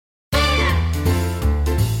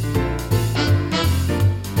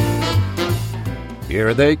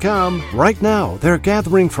Here they come. Right now, they're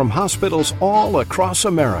gathering from hospitals all across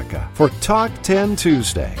America for Talk 10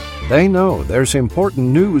 Tuesday. They know there's important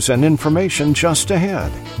news and information just ahead.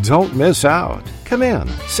 Don't miss out. Come in,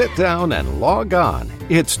 sit down, and log on.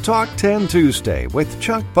 It's Talk 10 Tuesday with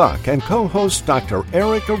Chuck Buck and co-host Dr.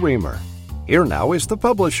 Erica Remer. Here now is the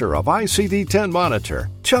publisher of ICD-10 Monitor,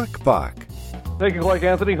 Chuck Buck. Thank you, Clark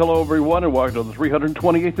Anthony. Hello, everyone, and welcome to the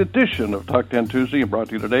 328th edition of Talk 10 Tuesday, and brought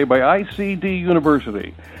to you today by ICD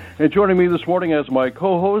University. And joining me this morning as my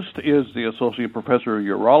co-host is the Associate Professor of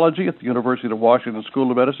Urology at the University of Washington School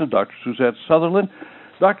of Medicine, Dr. Suzette Sutherland.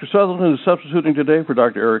 Dr. Sutherland is substituting today for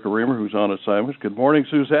Dr. Erica Remer, who's on assignment. Good morning,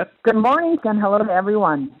 Suzette. Good morning, and hello to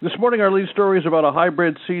everyone. This morning, our lead story is about a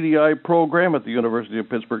hybrid CDI program at the University of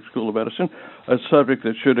Pittsburgh School of Medicine, a subject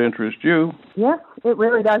that should interest you. Yes, it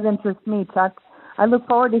really does interest me, Chuck. I look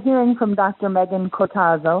forward to hearing from Dr. Megan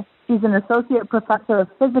Cortazzo. She's an associate professor of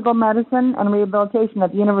physical medicine and rehabilitation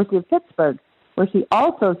at the University of Pittsburgh, where she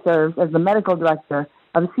also serves as the medical director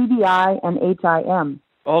of CDI and HIM.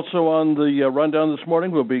 Also on the rundown this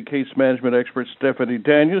morning will be case management expert Stephanie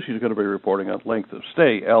Daniels. She's going to be reporting on length of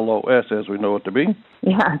stay, LOS, as we know it to be.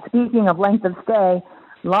 Yeah, speaking of length of stay,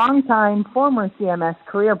 longtime former CMS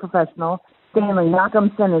career professional Stanley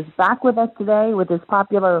Nachumson is back with us today with his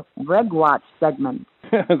popular Reg Watch segment.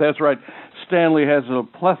 That's right. Stanley has a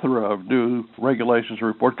plethora of new regulations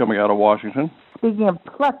report coming out of Washington. Speaking of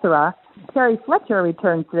plethora, Terry Fletcher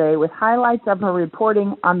returns today with highlights of her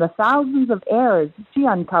reporting on the thousands of errors she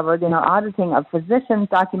uncovered in her auditing of physician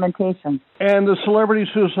documentation. And the celebrity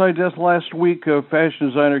suicide death last week of fashion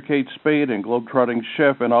designer Kate Spade and globetrotting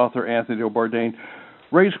chef and author Anthony Bourdain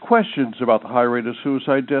raised questions about the high rate of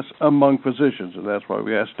suicide deaths among physicians, and that's why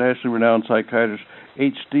we asked nationally renowned psychiatrist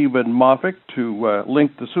H. Stephen Moffick to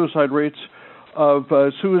link the suicide rates of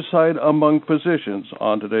suicide among physicians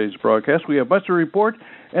on today's broadcast. We have much to report,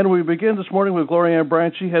 and we begin this morning with Gloria Ann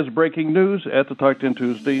Bryant. She has breaking news at the Talk 10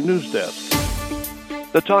 Tuesday News Desk.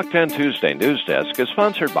 The Talk 10 Tuesday News Desk is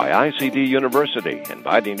sponsored by ICD University,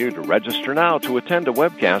 inviting you to register now to attend a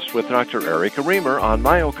webcast with Dr. Erica Remer on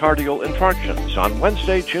myocardial infarctions on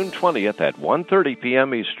Wednesday, June 20th at 1:30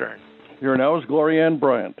 p.m. Eastern. Here now is Gloria Ann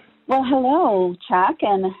Bryant. Well, hello, Chuck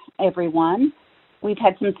and everyone. We've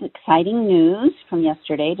had some exciting news from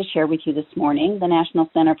yesterday to share with you this morning. The National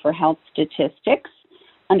Center for Health Statistics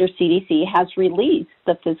under CDC has released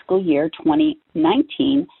the fiscal year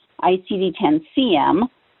 2019 ICD-10-CM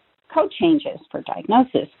code changes for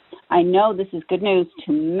diagnosis. I know this is good news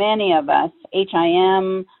to many of us,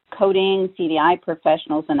 HIM, coding, CDI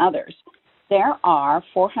professionals, and others. There are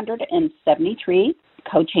 473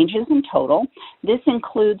 code changes in total. This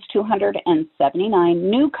includes 279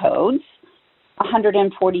 new codes,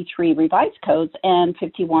 143 revised codes, and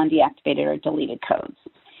 51 deactivated or deleted codes.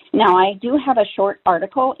 Now, I do have a short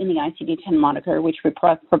article in the ICD-10 Monitor which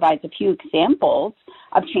provides a few examples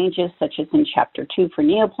of changes, such as in Chapter 2 for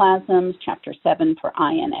neoplasms, Chapter 7 for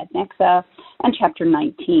IN adnexa, and Chapter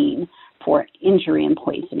 19 for injury and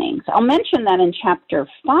poisonings. I'll mention that in Chapter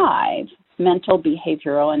 5, mental,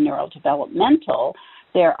 behavioral, and neurodevelopmental,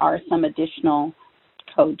 there are some additional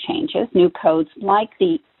code changes, new codes like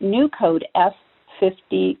the new code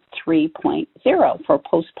F53.0 for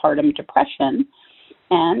postpartum depression,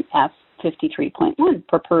 and F53.1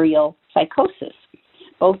 for puerperal psychosis.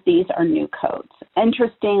 Both these are new codes.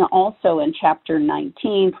 Interesting also in Chapter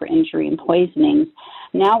 19 for injury and poisonings,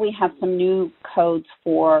 now we have some new codes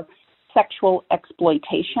for sexual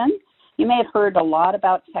exploitation. You may have heard a lot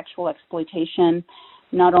about sexual exploitation,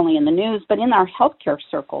 not only in the news, but in our healthcare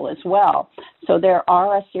circle as well. So there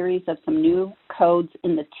are a series of some new codes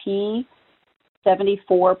in the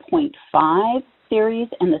T74.5 series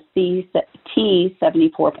and the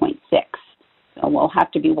T74.6. So we'll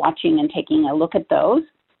have to be watching and taking a look at those.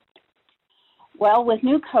 Well, with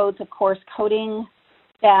new codes, of course, coding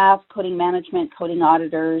staff, coding management, coding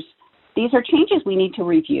auditors, these are changes we need to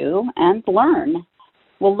review and learn.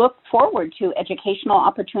 We'll look forward to educational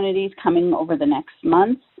opportunities coming over the next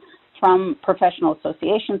months from professional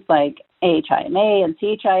associations like AHIMA and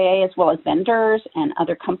CHIA, as well as vendors and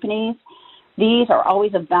other companies. These are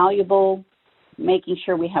always a valuable, making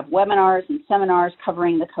sure we have webinars and seminars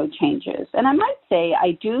covering the code changes. And I might say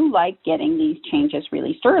I do like getting these changes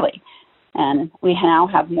released early. And we now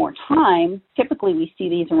have more time. Typically we see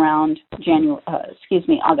these around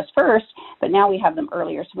August 1st, but now we have them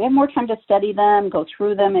earlier. So we have more time to study them, go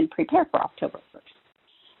through them, and prepare for October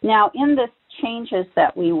 1st. Now, in the changes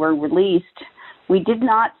that we were released, we did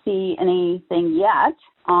not see anything yet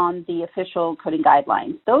on the official coding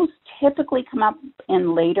guidelines. Those typically come up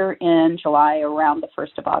later in July, around the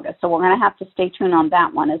 1st of August. So we're going to have to stay tuned on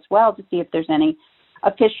that one as well to see if there's any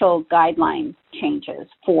official guideline changes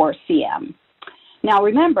for CM. Now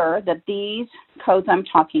remember that these codes I'm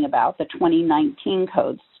talking about, the 2019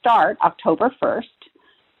 codes, start October 1st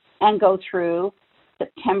and go through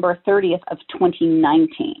September 30th of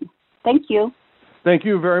 2019. Thank you. Thank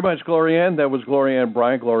you very much, Glorianne. That was Glorianne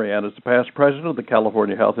Bryant. Glorianne is the past president of the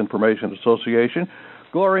California Health Information Association.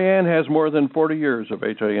 Glorianne has more than 40 years of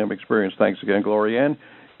HIM experience. Thanks again, Glorianne.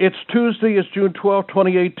 It's Tuesday, it's June 12,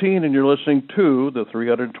 2018, and you're listening to the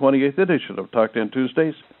 328th edition of Talk 10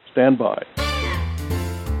 Tuesdays. Stand by.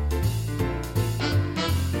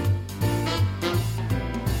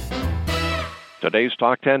 Today's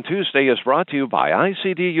Talk 10 Tuesday is brought to you by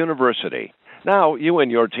ICD University. Now, you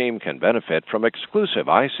and your team can benefit from exclusive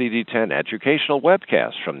ICD-10 educational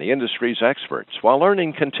webcasts from the industry's experts while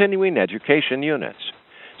learning continuing education units.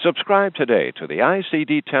 Subscribe today to the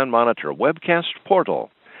ICD-10 Monitor webcast portal.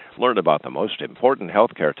 Learn about the most important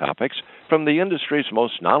healthcare topics from the industry's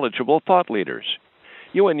most knowledgeable thought leaders.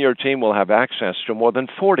 You and your team will have access to more than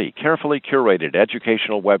 40 carefully curated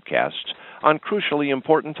educational webcasts on crucially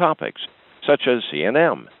important topics, such as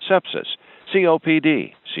CNM, sepsis,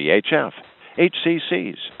 COPD, CHF,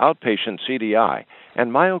 HCCs, outpatient CDI,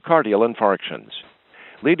 and myocardial infarctions.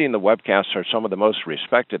 Leading the webcasts are some of the most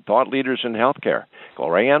respected thought leaders in healthcare,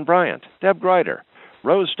 Glorianne Bryant, Deb Greider,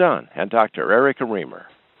 Rose Dunn, and Dr. Erica Remer.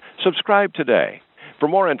 Subscribe today. For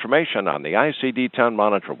more information on the ICD-10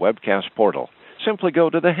 Monitor webcast portal, simply go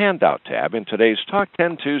to the Handout tab in today's Talk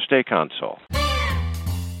 10 Tuesday console.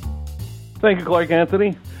 Thank you, Clark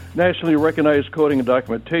Anthony. Nationally recognized coding and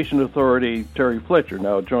documentation authority Terry Fletcher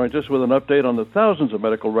now joins us with an update on the thousands of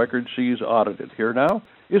medical records she's audited. Here now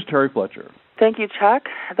is Terry Fletcher. Thank you, Chuck.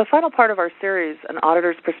 The final part of our series, An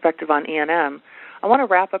Auditor's Perspective on E&M, I want to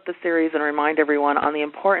wrap up the series and remind everyone on the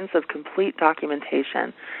importance of complete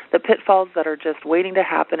documentation, the pitfalls that are just waiting to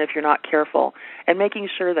happen if you're not careful, and making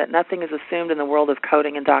sure that nothing is assumed in the world of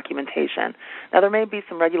coding and documentation. Now, there may be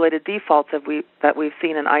some regulated defaults that we've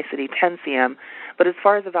seen in ICD-10-CM, but as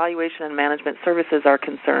far as evaluation and management services are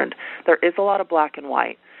concerned, there is a lot of black and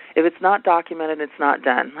white. If it's not documented, it's not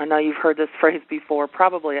done. I know you've heard this phrase before,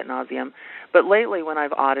 probably ad nauseum, but lately when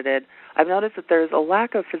I've audited, I've noticed that there's a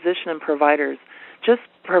lack of physician and providers just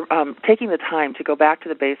taking the time to go back to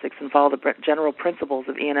the basics and follow the general principles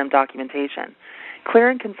of E&M documentation. Clear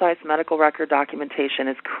and concise medical record documentation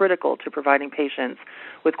is critical to providing patients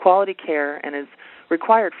with quality care and is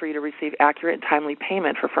required for you to receive accurate and timely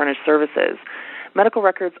payment for furnished services. Medical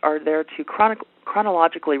records are there to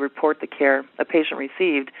chronologically report the care a patient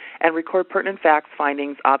received and record pertinent facts,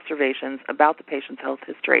 findings, observations about the patient's health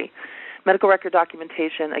history. Medical record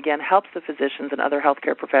documentation, again, helps the physicians and other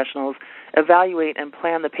healthcare professionals evaluate and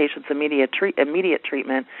plan the patient's immediate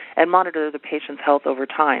treatment and monitor the patient's health over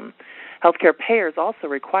time. Healthcare payers also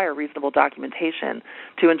require reasonable documentation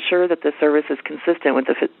to ensure that the service is consistent with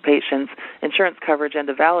the patient's insurance coverage and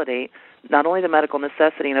to validate not only the medical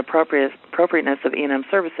necessity and appropriateness of E&M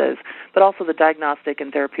services, but also the diagnostic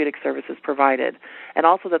and therapeutic services provided, and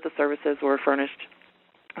also that the services were furnished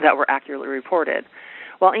that were accurately reported.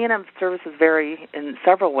 While E&M services vary in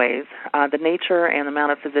several ways, the nature and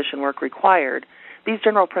amount of physician work required, these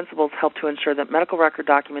general principles help to ensure that medical record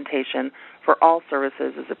documentation for all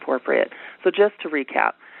services is appropriate. So just to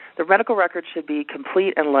recap, the medical record should be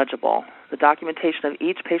complete and legible. The documentation of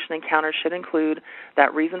each patient encounter should include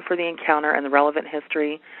that reason for the encounter and the relevant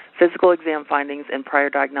history, physical exam findings, and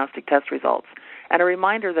prior diagnostic test results. And a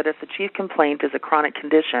reminder that if the chief complaint is a chronic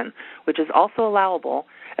condition, which is also allowable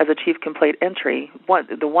as a chief complaint entry,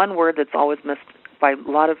 the one word that's always missed by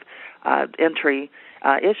a lot of entry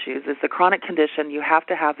issues is the chronic condition. You have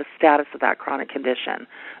to have the status of that chronic condition.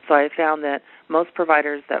 So I found that most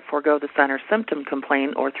providers that forego the sign or symptom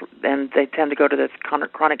complaint, and they tend to go to this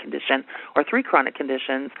chronic condition or three chronic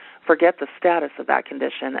conditions, forget the status of that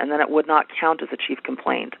condition, and then it would not count as a chief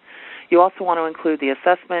complaint. You also want to include the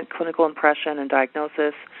assessment, clinical impression and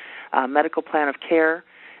diagnosis, medical plan of care,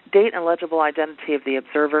 date and legible identity of the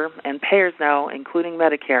observer, and payers now, including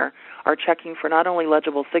Medicare, are checking for not only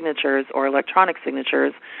legible signatures or electronic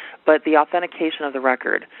signatures, but the authentication of the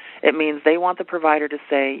record. It means they want the provider to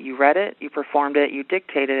say, you read it, you performed it, you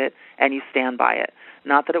dictated it, and you stand by it.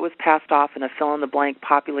 Not that it was passed off in a fill-in-the-blank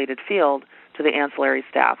populated field to the ancillary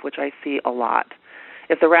staff, which I see a lot.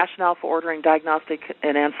 If the rationale for ordering diagnostic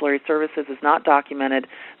and ancillary services is not documented,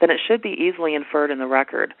 then it should be easily inferred in the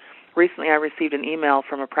record. Recently, I received an email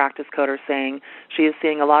from a practice coder saying she is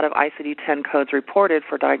seeing a lot of ICD-10 codes reported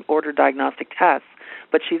for ordered diagnostic tests,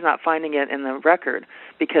 but she's not finding it in the record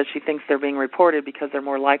because she thinks they're being reported because they're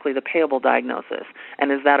more likely the payable diagnosis.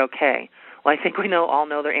 And is that okay? Well, I think we all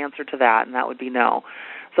know their answer to that, and that would be no.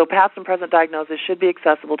 So past and present diagnosis should be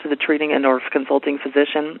accessible to the treating and or consulting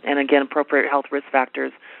physician, and again, appropriate health risk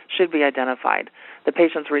factors should be identified. The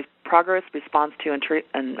patient's progress, response to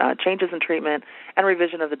and changes in treatment, and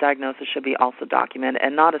revision of the diagnosis should be also documented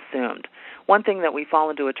and not assumed. One thing that we fall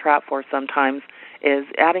into a trap for sometimes is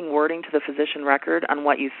adding wording to the physician record on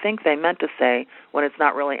what you think they meant to say when it's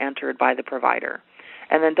not really entered by the provider.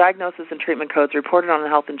 And then diagnosis and treatment codes reported on the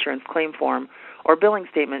health insurance claim form or billing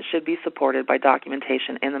statement should be supported by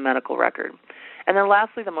documentation in the medical record. And then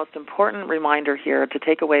lastly, the most important reminder here to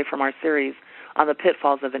take away from our series on the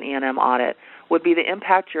pitfalls of an E&M audit would be the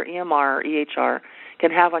impact your EMR or EHR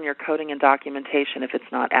can have on your coding and documentation if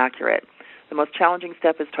it's not accurate. The most challenging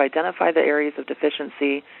step is to identify the areas of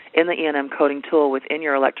deficiency in the E&M coding tool within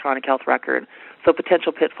your electronic health record so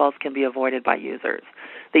potential pitfalls can be avoided by users.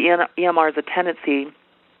 The EMR has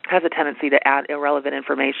a tendency to add irrelevant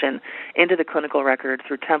information into the clinical record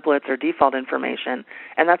through templates or default information,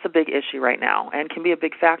 and that's a big issue right now and can be a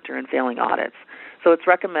big factor in failing audits. So it's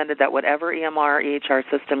recommended that whatever EMR or EHR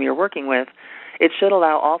system you're working with, it should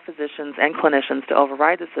allow all physicians and clinicians to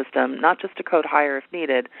override the system, not just to code higher if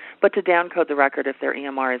needed, but to downcode the record if their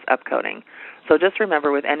EMR is upcoding. So just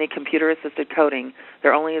remember, with any computer-assisted coding,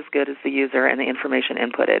 they're only as good as the user and the information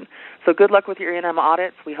inputted. So good luck with your E&M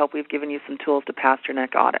audits. We hope we've given you some tools to pass your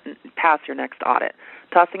next audit.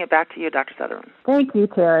 Tossing it back to you, Dr. Sutherland. Thank you,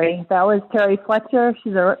 Terry. That was Terry Fletcher.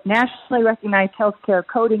 She's a nationally recognized healthcare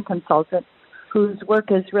coding consultant whose work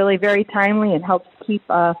is really very timely and helps keep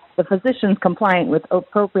the physicians compliant with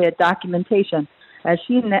appropriate documentation, as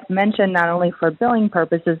she mentioned, not only for billing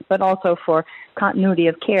purposes, but also for continuity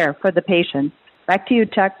of care for the patient. Back to you,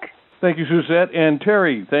 Chuck. Thank you, Suzette. And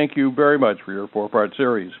Terry, thank you very much for your 4-part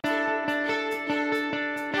series.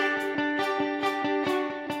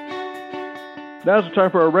 Now's the time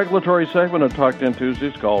for our regulatory segment of Talk 10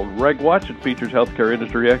 Tuesdays called Reg Watch. It features healthcare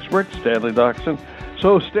industry expert Stanley Doxson.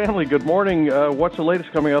 So, Stanley, good morning. What's the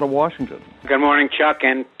latest coming out of Washington? Good morning, Chuck,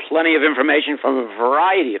 and plenty of information from a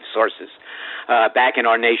variety of sources back in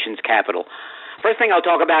our nation's capital. First thing I'll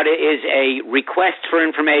talk about is a request for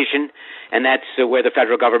information, and that's where the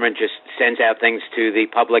federal government just sends out things to the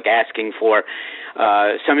public asking for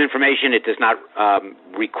some information. It does not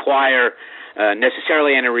require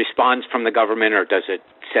necessarily any response from the government, or does it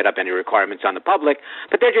set up any requirements on the public,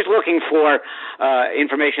 but they're just looking for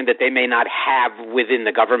information that they may not have within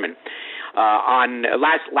the government. On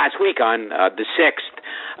last week, on the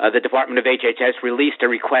 6th, the Department of HHS released a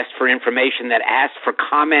request for information that asked for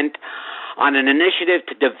comment on an initiative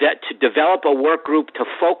to develop a work group to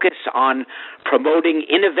focus on promoting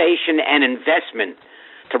innovation and investment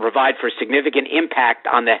to provide for significant impact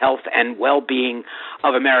on the health and well-being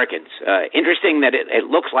of Americans. Interesting that it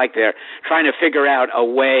looks like they're trying to figure out a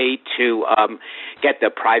way to get the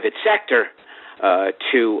private sector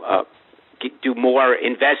to do more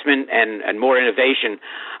investment and more innovation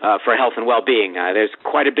for health and well-being. There's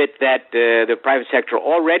quite a bit that the private sector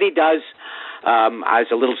already does. I was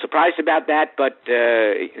a little surprised about that, but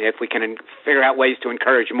if we can figure out ways to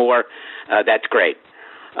encourage more, that's great.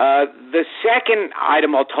 The second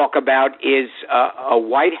item I'll talk about is a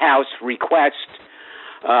White House request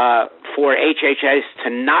for HHS to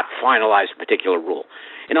not finalize a particular rule.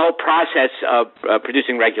 In the whole process of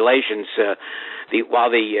producing regulations, while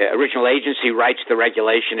the original agency writes the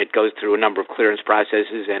regulation, it goes through a number of clearance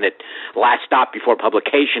processes, and its last stop before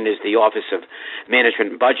publication is the Office of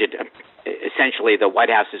Management and Budget, essentially the White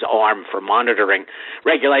House's arm for monitoring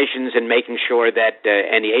regulations and making sure that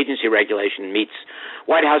any agency regulation meets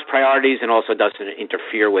White House priorities and also doesn't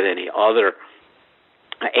interfere with any other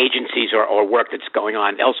agencies or work that's going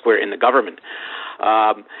on elsewhere in the government.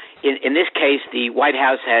 In this case, the White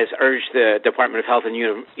House has urged the Department of Health and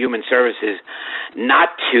Human Services not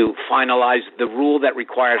to finalize the rule that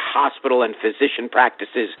required hospital and physician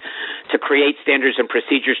practices to create standards and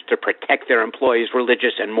procedures to protect their employees'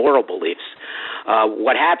 religious and moral beliefs.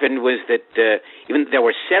 What happened was that even there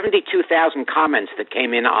were 72,000 comments that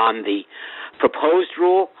came in on the proposed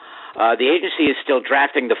rule. The agency is still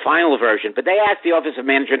drafting the final version, but they asked the Office of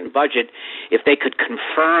Management and Budget if they could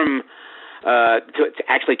confirm,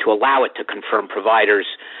 to allow it to confirm providers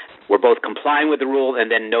were both complying with the rule and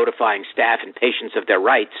then notifying staff and patients of their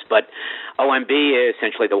rights. But OMB,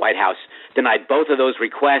 essentially the White House, denied both of those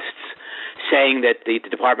requests, saying that the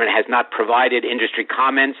department has not provided industry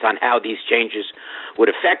comments on how these changes would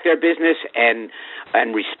affect their business, and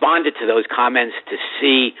responded to those comments to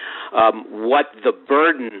see what the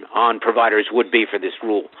burden on providers would be for this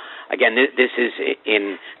rule. Again, this is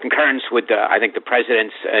in concurrence with, I think, the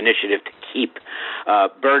President's initiative to keep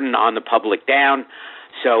burden on the public down.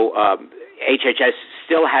 So HHS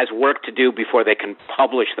still has work to do before they can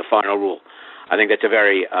publish the final rule. I think that's a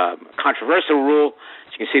very controversial rule.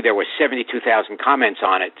 As you can see, there were 72,000 comments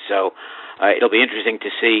on it, so it'll be interesting to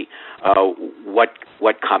see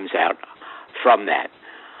what comes out from that.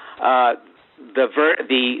 The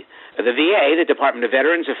VA, the Department of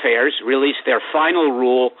Veterans Affairs, released their final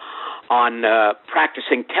rule on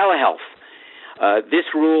practicing telehealth. This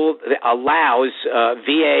rule allows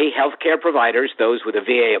VA healthcare providers, those with a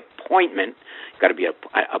VA appointment, got to be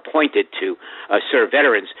appointed to serve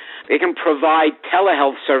veterans, they can provide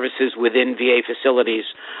telehealth services within VA facilities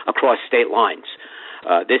across state lines.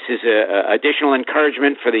 This is additional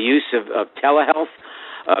encouragement for the use of telehealth.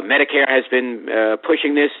 Medicare has been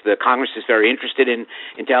pushing this. The Congress is very interested in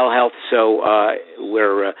telehealth, so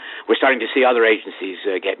we're starting to see other agencies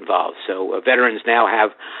get involved. So veterans now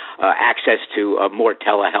have access to more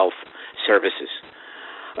telehealth services.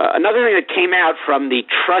 Another thing that came out from the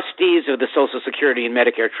trustees of the Social Security and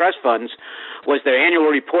Medicare trust funds was their annual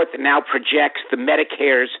report that now projects the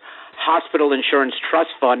Medicare's Hospital Insurance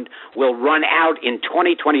Trust Fund will run out in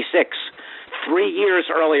 2026, 3 years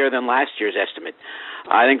earlier than last year's estimate.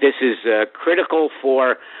 I think this is critical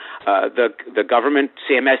for the government,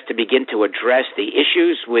 CMS, to begin to address the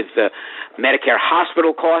issues with Medicare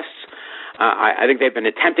hospital costs. I think they've been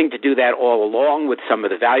attempting to do that all along with some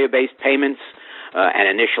of the value-based payments. And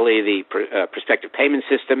initially the prospective payment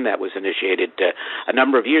system that was initiated a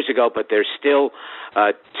number of years ago, but there's still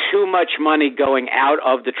too much money going out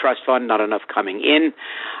of the trust fund, not enough coming in,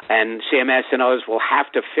 and CMS and others will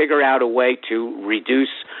have to figure out a way to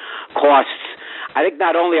reduce costs, I think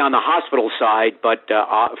not only on the hospital side, but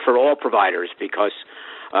for all providers, because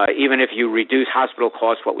even if you reduce hospital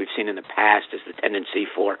costs, what we've seen in the past is the tendency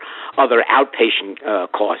for other outpatient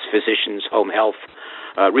costs, physicians, home health,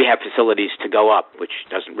 rehab facilities to go up, which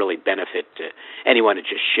doesn't really benefit anyone. It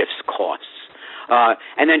just shifts costs.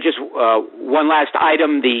 And then just one last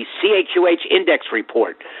item, the CAQH index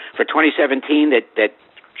report for 2017 that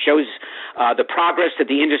shows the progress that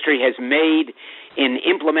the industry has made in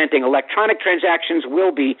implementing electronic transactions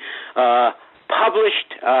will be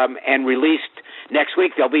published and released next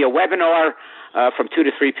week. There'll be a webinar from 2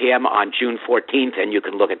 to 3 p.m. on June 14th, and you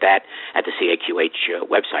can look at that at the CAQH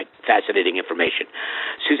website. Fascinating information.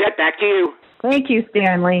 Suzette, back to you. Thank you,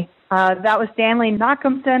 Stanley. That was Stanley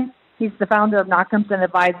Nachumsen. He's the founder of Nachumsen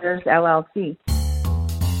Advisors, LLC.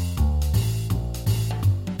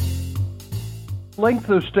 Length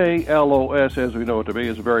of stay, LOS, as we know it to be,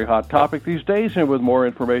 is a very hot topic these days, and with more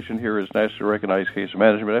information, here is nationally recognized case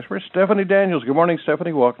management expert Stephanie Daniels. Good morning,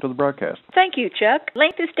 Stephanie. Welcome to the broadcast. Thank you, Chuck.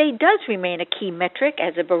 Length of stay does remain a key metric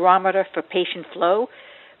as a barometer for patient flow,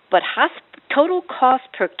 but total cost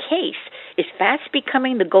per case is fast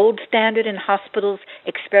becoming the gold standard in hospitals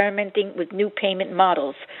experimenting with new payment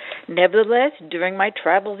models. Nevertheless, during my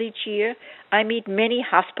travels each year, I meet many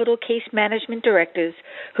hospital case management directors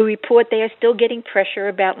who report they are still getting pressure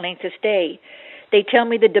about length of stay. They tell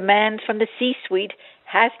me the demands from the C-suite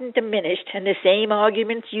hasn't diminished, and the same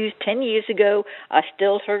arguments used 10 years ago are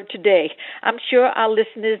still heard today. I'm sure our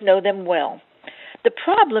listeners know them well. The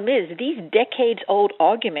problem is these decades-old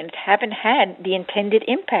arguments haven't had the intended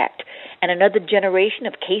impact, and another generation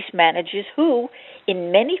of case managers who,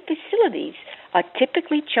 in many facilities, are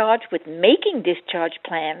typically charged with making discharge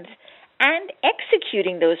plans and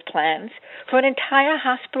executing those plans for an entire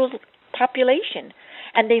hospital population.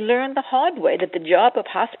 And they learn the hard way that the job of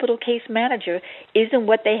hospital case manager isn't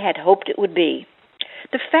what they had hoped it would be.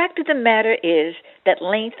 The fact of the matter is that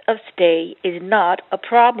length of stay is not a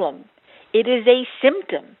problem. It is a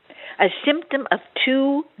symptom of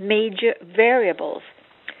two major variables: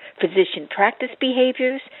 physician practice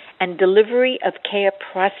behaviors and delivery of care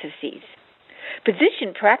processes.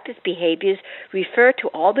 Physician practice behaviors refer to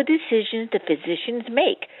all the decisions the physicians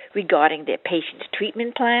make regarding their patients'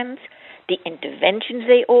 treatment plans, the interventions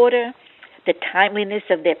they order, the timeliness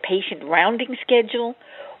of their patient rounding schedule,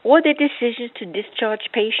 or their decisions to discharge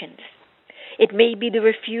patients. It may be the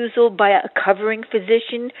refusal by a covering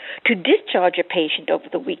physician to discharge a patient over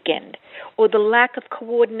the weekend, or the lack of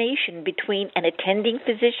coordination between an attending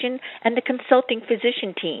physician and the consulting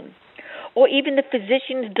physician team, or even the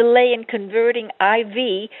physician's delay in converting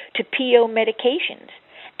IV to PO medications,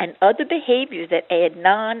 and other behaviors that add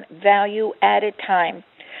non-value-added time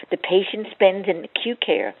the patient spends in acute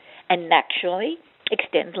care and naturally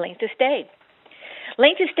extends length of stay.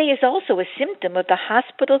 Length of stay is also a symptom of the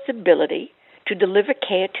hospital's ability to deliver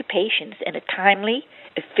care to patients in a timely,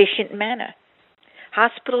 efficient manner.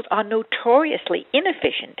 Hospitals are notoriously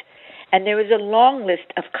inefficient, and there is a long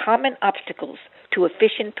list of common obstacles to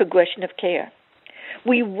efficient progression of care.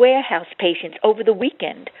 We warehouse patients over the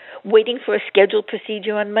weekend, waiting for a scheduled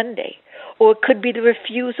procedure on Monday. Or it could be the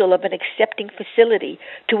refusal of an accepting facility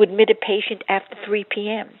to admit a patient after 3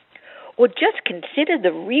 p.m. Or just consider the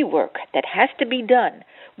rework that has to be done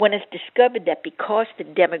when it's discovered that because the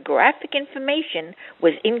demographic information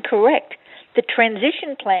was incorrect, the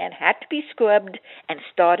transition plan had to be scrubbed and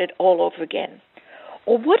started all over again.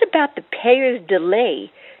 Or what about the payer's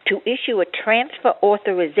delay to issue a transfer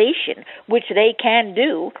authorization, which they can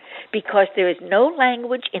do because there is no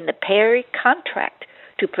language in the payer contract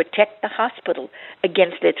to protect the hospital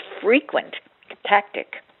against its frequent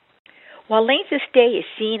tactic? While length of stay is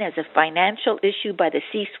seen as a financial issue by the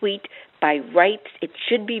C-suite, by rights it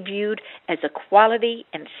should be viewed as a quality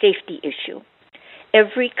and safety issue.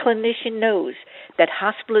 Every clinician knows that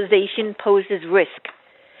hospitalization poses risk,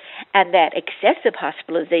 and that excessive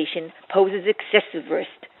hospitalization poses excessive risk.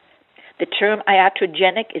 The term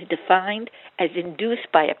iatrogenic is defined as induced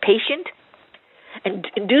by a patient,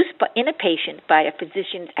 in a patient by a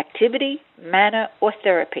physician's activity, manner, or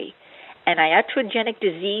therapy. And iatrogenic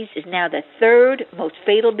disease is now the third most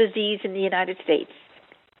fatal disease in the United States.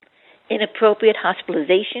 Inappropriate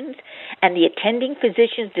hospitalizations and the attending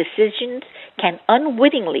physician's decisions can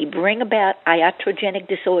unwittingly bring about iatrogenic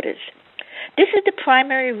disorders. This is the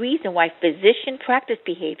primary reason why physician practice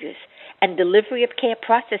behaviors and delivery of care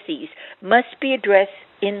processes must be addressed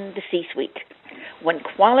in the C-suite. When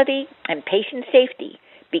quality and patient safety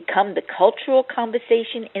become the cultural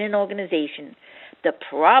conversation in an organization, the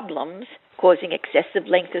problems causing excessive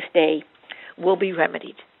length of stay will be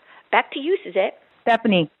remedied. Back to you, Suzette.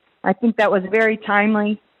 Stephanie, I think that was very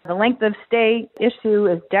timely. The length of stay issue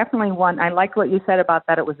is definitely one. I like what you said about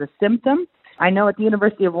that. It was a symptom. I know at the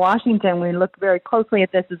University of Washington, we look very closely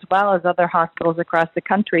at this as well as other hospitals across the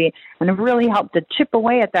country and have really helped to chip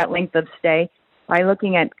away at that length of stay by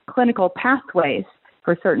looking at clinical pathways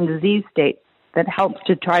for certain disease states that helps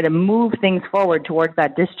to try to move things forward towards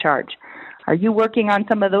that discharge. Are you working on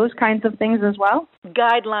some of those kinds of things as well?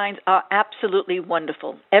 Guidelines are absolutely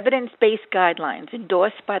wonderful. Evidence-based guidelines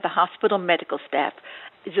endorsed by the hospital medical staff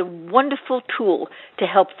is a wonderful tool to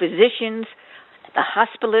help physicians, the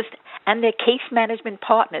hospitalists, and their case management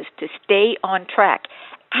partners to stay on track.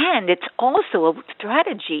 And it's also a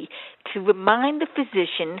strategy to remind the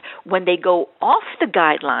physician when they go off the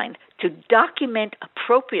guideline to document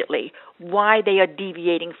appropriately why they are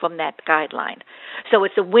deviating from that guideline. So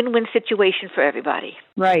it's a win-win situation for everybody.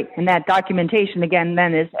 Right, and that documentation, again,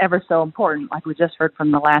 then is ever so important, like we just heard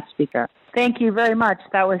from the last speaker. Thank you very much.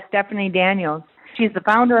 That was Stephanie Daniels. She's the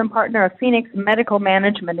founder and partner of Phoenix Medical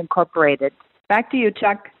Management Incorporated. Back to you,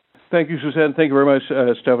 Chuck. Thank you, Suzanne. Thank you very much,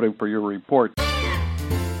 Stephanie, for your report.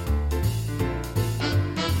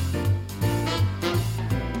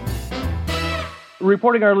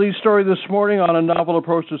 Reporting our lead story this morning on a novel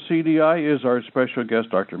approach to CDI is our special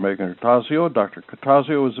guest, Dr. Megan Curtazio. Dr.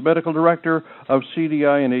 Curtazio is the medical director of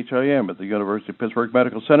CDI and HIM at the University of Pittsburgh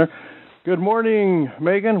Medical Center. Good morning,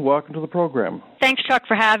 Megan. Welcome to the program. Thanks, Chuck,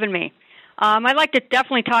 for having me. I'd like to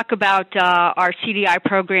definitely talk about our CDI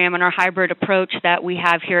program and our hybrid approach that we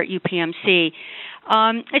have here at UPMC.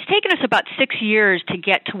 It's taken us about 6 years to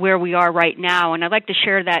get to where we are right now, and I'd like to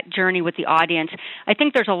share that journey with the audience. I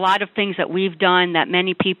think there's a lot of things that we've done that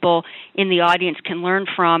many people in the audience can learn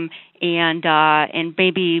from and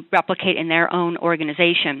maybe replicate in their own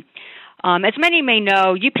organization. As many may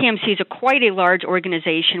know, UPMC is quite a large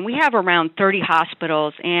organization. We have around 30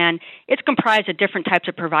 hospitals, and it's comprised of different types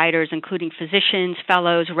of providers, including physicians,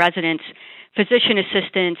 fellows, residents, physician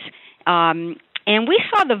assistants, and we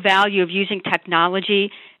saw the value of using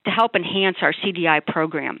technology to help enhance our CDI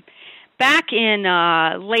program. Back in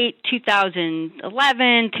late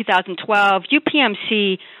 2011, 2012,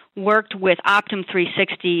 UPMC worked with Optum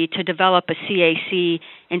 360 to develop a CAC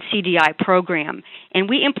and CDI program, and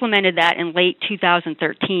we implemented that in late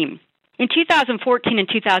 2013. In 2014 and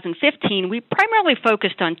 2015, we primarily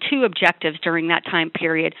focused on two objectives during that time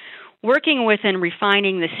period: working with and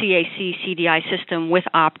refining the CAC CDI system with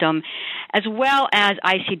Optum, as well as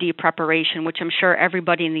ICD preparation, which I'm sure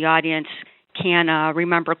everybody in the audience can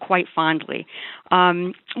remember quite fondly.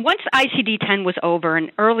 Once ICD-10 was over,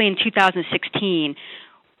 and early in 2016,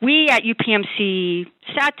 we at UPMC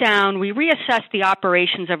sat down, we reassessed the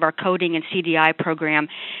operations of our coding and CDI program,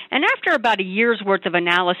 and after about a year's worth of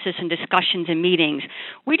analysis and discussions and meetings,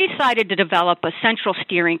 we decided to develop a central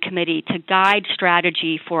steering committee to guide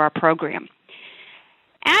strategy for our program.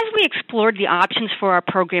 As we explored the options for our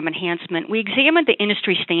program enhancement, we examined the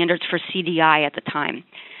industry standards for CDI at the time.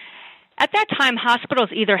 At that time, hospitals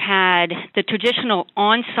either had the traditional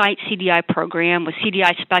on-site CDI program with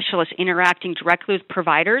CDI specialists interacting directly with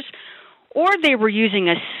providers, or they were using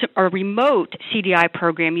a remote CDI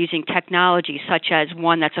program using technology such as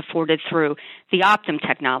one that's afforded through the Optum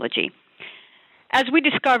technology. As we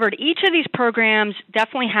discovered, each of these programs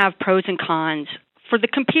definitely have pros and cons. For the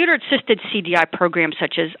computer-assisted CDI programs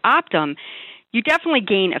such as Optum, you definitely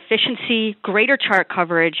gain efficiency, greater chart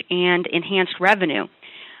coverage, and enhanced revenue.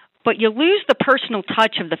 But you lose the personal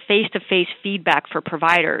touch of the face-to-face feedback for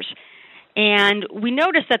providers. And we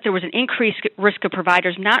noticed that there was an increased risk of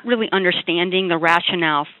providers not really understanding the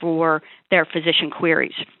rationale for their physician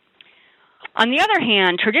queries. On the other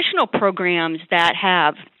hand, traditional programs that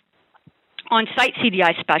have on-site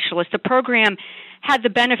CDI specialists, the program had the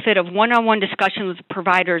benefit of one-on-one discussion with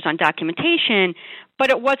providers on documentation,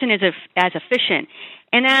 but it wasn't as efficient.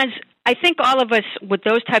 And as I think all of us with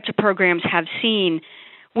those types of programs have seen,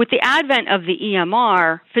 with the advent of the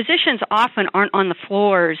EMR, physicians often aren't on the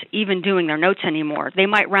floors even doing their notes anymore. They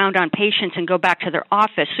might round on patients and go back to their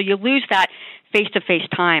office, so you lose that face-to-face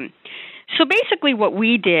time. So basically what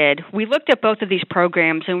we did, we looked at both of these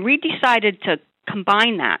programs and we decided to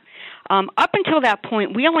combine that. Up until that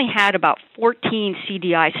point, we only had about 14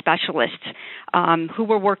 CDI specialists who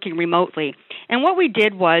were working remotely. And what we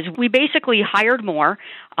did was we basically hired more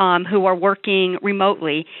who are working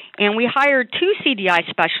remotely, and we hired 2 CDI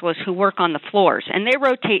specialists who work on the floors. And they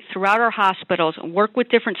rotate throughout our hospitals and work with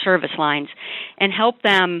different service lines and help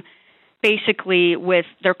them basically with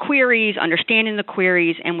their queries, understanding the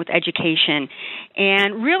queries, and with education.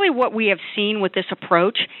 And really what we have seen with this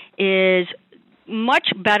approach is much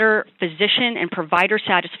better physician and provider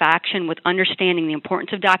satisfaction with understanding the importance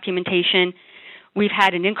of documentation. We've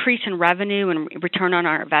had an increase in revenue and return on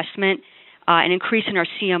our investment, an increase in our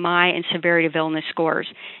CMI and severity of illness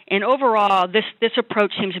scores. And overall, this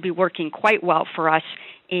approach seems to be working quite well for us,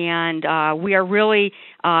 and we are really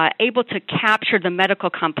able to capture the medical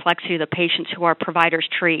complexity of the patients who our providers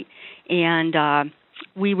treat. And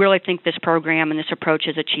we really think this program and this approach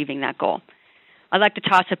is achieving that goal. I'd like to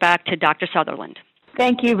toss it back to Dr. Sutherland.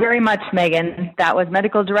 Thank you very much, Megan. That was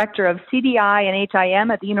Medical Director of CDI and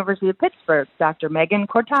HIM at the University of Pittsburgh, Dr. Megan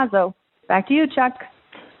Cortazzo. Back to you, Chuck.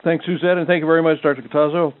 Thanks, Suzette, and thank you very much, Dr.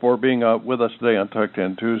 Cortazzo, for being with us today on Talk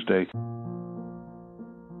 10 Tuesday.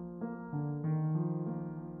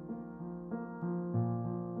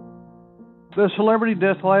 The celebrity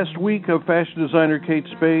death last week of fashion designer Kate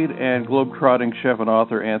Spade and globe-trotting chef and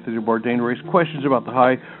author Anthony Bourdain raised questions about the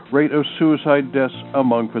high rate of suicide deaths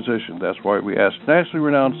among physicians. That's why we asked nationally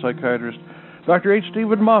renowned psychiatrist Dr. H.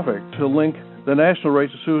 Stephen Moffick to link the national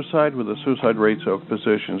rates of suicide with the suicide rates of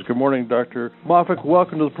physicians. Good morning, Dr. Moffick.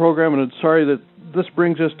 Welcome to the program, and it's sorry that this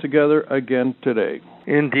brings us together again today.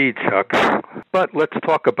 Indeed, Chuck. But let's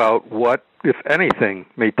talk about what, if anything,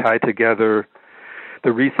 may tie together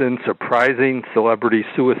the recent surprising celebrity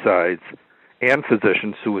suicides and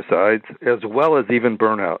physician suicides, as well as even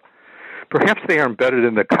burnout. Perhaps they are embedded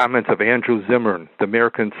in the comments of Andrew Zimmern, the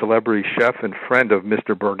American celebrity chef and friend of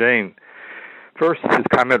Mr. Bourdain. First, his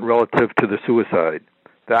comment relative to the suicide.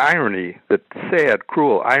 The irony, the sad,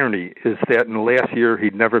 cruel irony, is that in the last year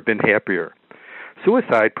he'd never been happier.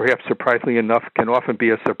 Suicide, perhaps surprisingly enough, can often be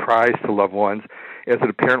a surprise to loved ones, as it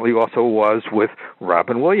apparently also was with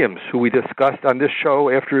Robin Williams, who we discussed on this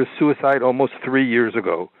show after his suicide almost 3 years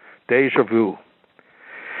ago. Deja vu.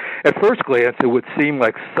 At first glance, it would seem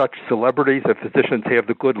like such celebrities and physicians have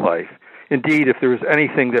the good life. Indeed, if there is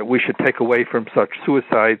anything that we should take away from such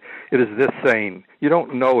suicide, it is this saying: you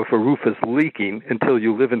don't know if a roof is leaking until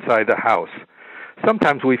you live inside the house.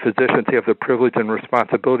 Sometimes we physicians have the privilege and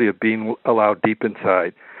responsibility of being allowed deep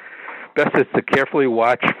inside. Best is to carefully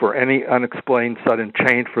watch for any unexplained sudden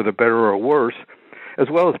change for the better or worse, as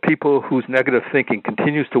well as people whose negative thinking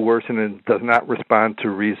continues to worsen and does not respond to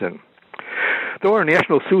reason. Though our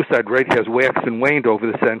national suicide rate has waxed and waned over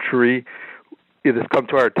the century, it has come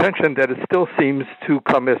to our attention that it still seems to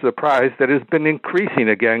come as a surprise that it has been increasing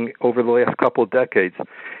again over the last couple of decades,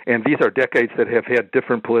 and these are decades that have had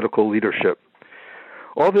different political leadership.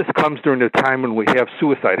 All this comes during a time when we have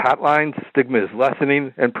suicide hotlines, stigma is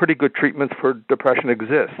lessening, and pretty good treatments for depression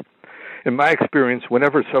exist. In my experience,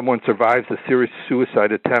 whenever someone survives a serious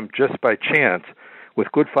suicide attempt just by chance,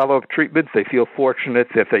 with good follow-up treatment, they feel fortunate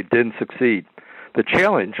that they didn't succeed. The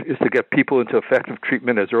challenge is to get people into effective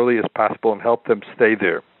treatment as early as possible and help them stay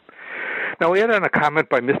there. Now, we had on a comment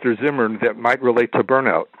by Mr. Zimmern that might relate to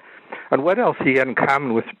burnout. On what else he had in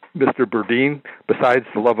common with Mr. Bourdain, besides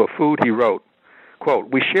the love of food, he wrote,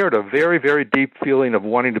 quote, "We shared a very, very deep feeling of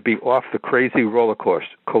wanting to be off the crazy roller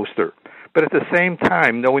coaster, but at the same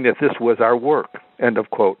time knowing that this was our work," end of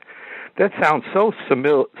quote. That sounds so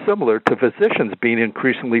similar to physicians being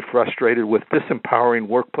increasingly frustrated with disempowering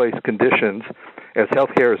workplace conditions as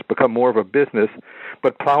healthcare has become more of a business,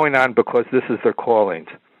 but plowing on because this is their callings.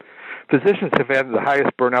 Physicians have had the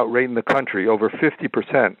highest burnout rate in the country, over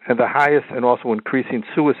 50%, and the highest and also increasing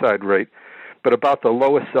suicide rate, but about the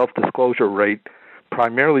lowest self-disclosure rate,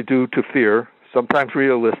 primarily due to fear, sometimes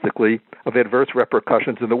realistically, of adverse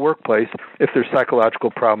repercussions in the workplace if their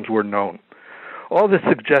psychological problems were known. All this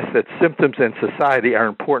suggests that symptoms and society are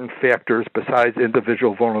important factors besides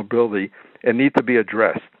individual vulnerability and need to be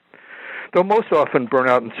addressed. Though most often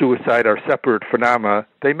burnout and suicide are separate phenomena,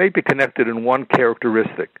 they may be connected in one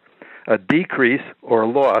characteristic: a decrease or a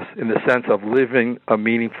loss in the sense of living a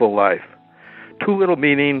meaningful life. Too little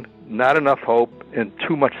meaning, not enough hope, and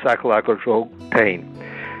too much psychological pain.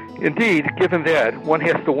 Indeed, given that, one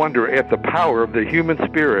has to wonder at the power of the human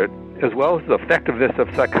spirit, as well as the effectiveness of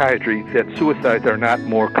psychiatry, that suicides are not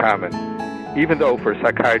more common, even though for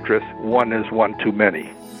psychiatrists, one is one too many.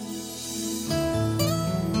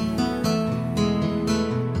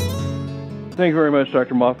 Thank you very much,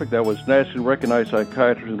 Dr. Moffick. That was nationally recognized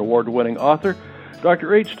psychiatrist and award-winning author,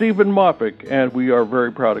 Dr. H. Stephen Moffick, and we are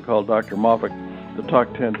very proud to call Dr. Moffick the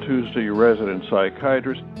Talk 10 Tuesday resident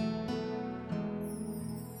psychiatrist.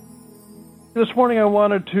 This morning I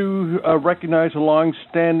wanted to recognize a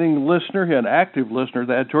long-standing listener, an active listener,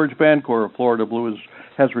 that George Bancourt of Florida Blue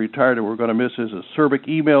has retired, and we're going to miss his acerbic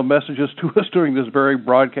email messages to us during this very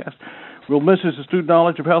broadcast. We'll miss his astute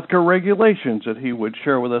knowledge of healthcare regulations that he would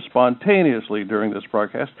share with us spontaneously during this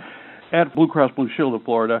broadcast. At Blue Cross Blue Shield of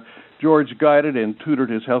Florida, George guided and tutored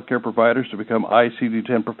his healthcare providers to become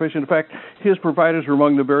ICD-10 proficient. In fact, his providers were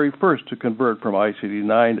among the very first to convert from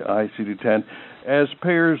ICD-9 to ICD-10. As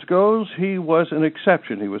payers goes, he was an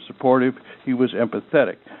exception. He was supportive. He was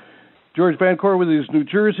empathetic. George Bancourt, with his New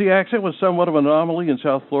Jersey accent, was somewhat of an anomaly in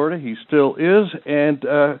South Florida. He still is,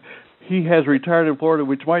 and he has retired in Florida,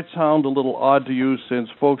 which might sound a little odd to you since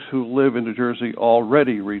folks who live in New Jersey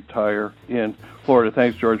already retire in Florida.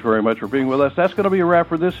 Thanks, George, very much for being with us. That's going to be a wrap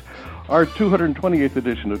for this, our 228th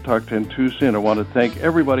edition of Talk 10 Tuesday, and I want to thank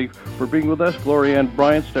everybody for being with us. Gloria Ann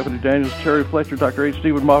Bryant, Stephanie Daniels, Terry Fletcher, Dr. H.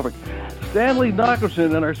 Stephen Moffick, Stanley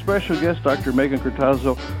Nicholson, and our special guest, Dr. Megan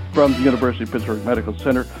Cortazzo from the University of Pittsburgh Medical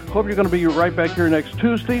Center. Hope you're going to be right back here next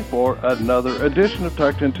Tuesday for another edition of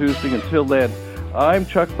Talk 10 Tuesday. Until then, I'm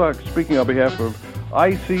Chuck Buck, speaking on behalf of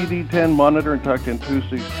ICD-10 Monitor and Talk 10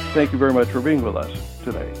 Tuesdays. Thank you very much for being with us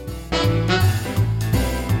today.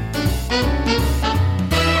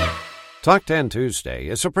 Talk 10 Tuesday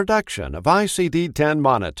is a production of ICD-10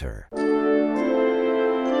 Monitor.